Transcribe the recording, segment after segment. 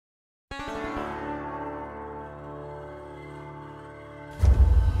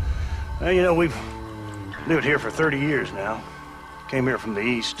Well, you know, we've lived here for 30 years now. Came here from the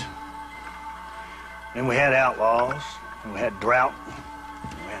east. And we had outlaws, and we had drought,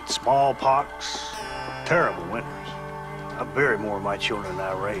 and we had smallpox, terrible winters. I've buried more of my children than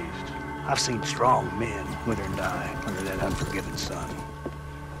I raised. I've seen strong men wither and die under that unforgiving sun.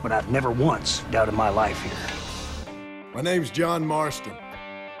 But I've never once doubted my life here. My name's John Marston.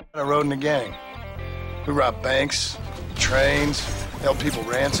 I rode in a gang. We robbed banks, trains, held people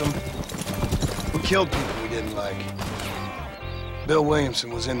ransom. We killed people we didn't like. Bill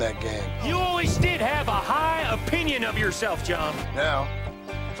Williamson was in that gang. You always did have a high opinion of yourself, John. Now,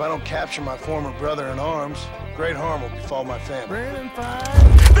 if I don't capture my former brother in arms, great harm will befall my family.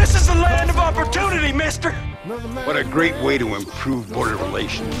 This is the land of opportunity, mister! What a great way to improve border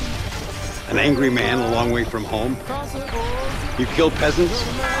relations. An angry man a long way from home. You kill peasants,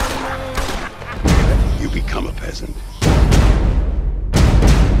 you become a peasant.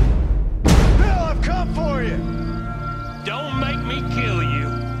 Bill, I've come for you! Don't make me kill you.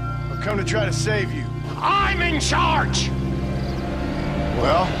 I've come to try to save you. I'm in charge!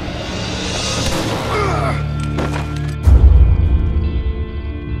 Well...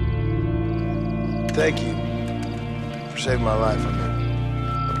 Thank you for saving my life, I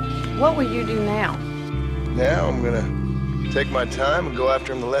mean. What will you do now? Now I'm gonna take my time and go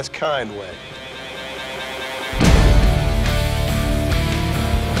after him the less kind way.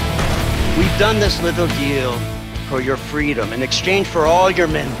 We've done this little deal for your freedom in exchange for all your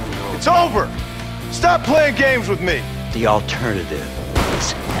men. It's over! Stop playing games with me! The alternative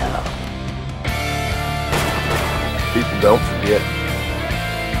is hell. People don't forget.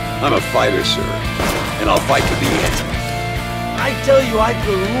 I'm a fighter, sir, and I'll fight to the end. I tell you, I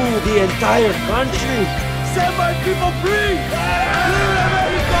could rule the entire country. Set my people free!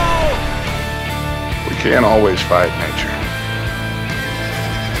 We can't always fight nature.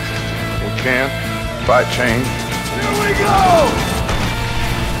 We can fight change. Here we go!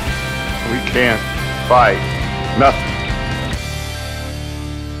 We can't fight nothing.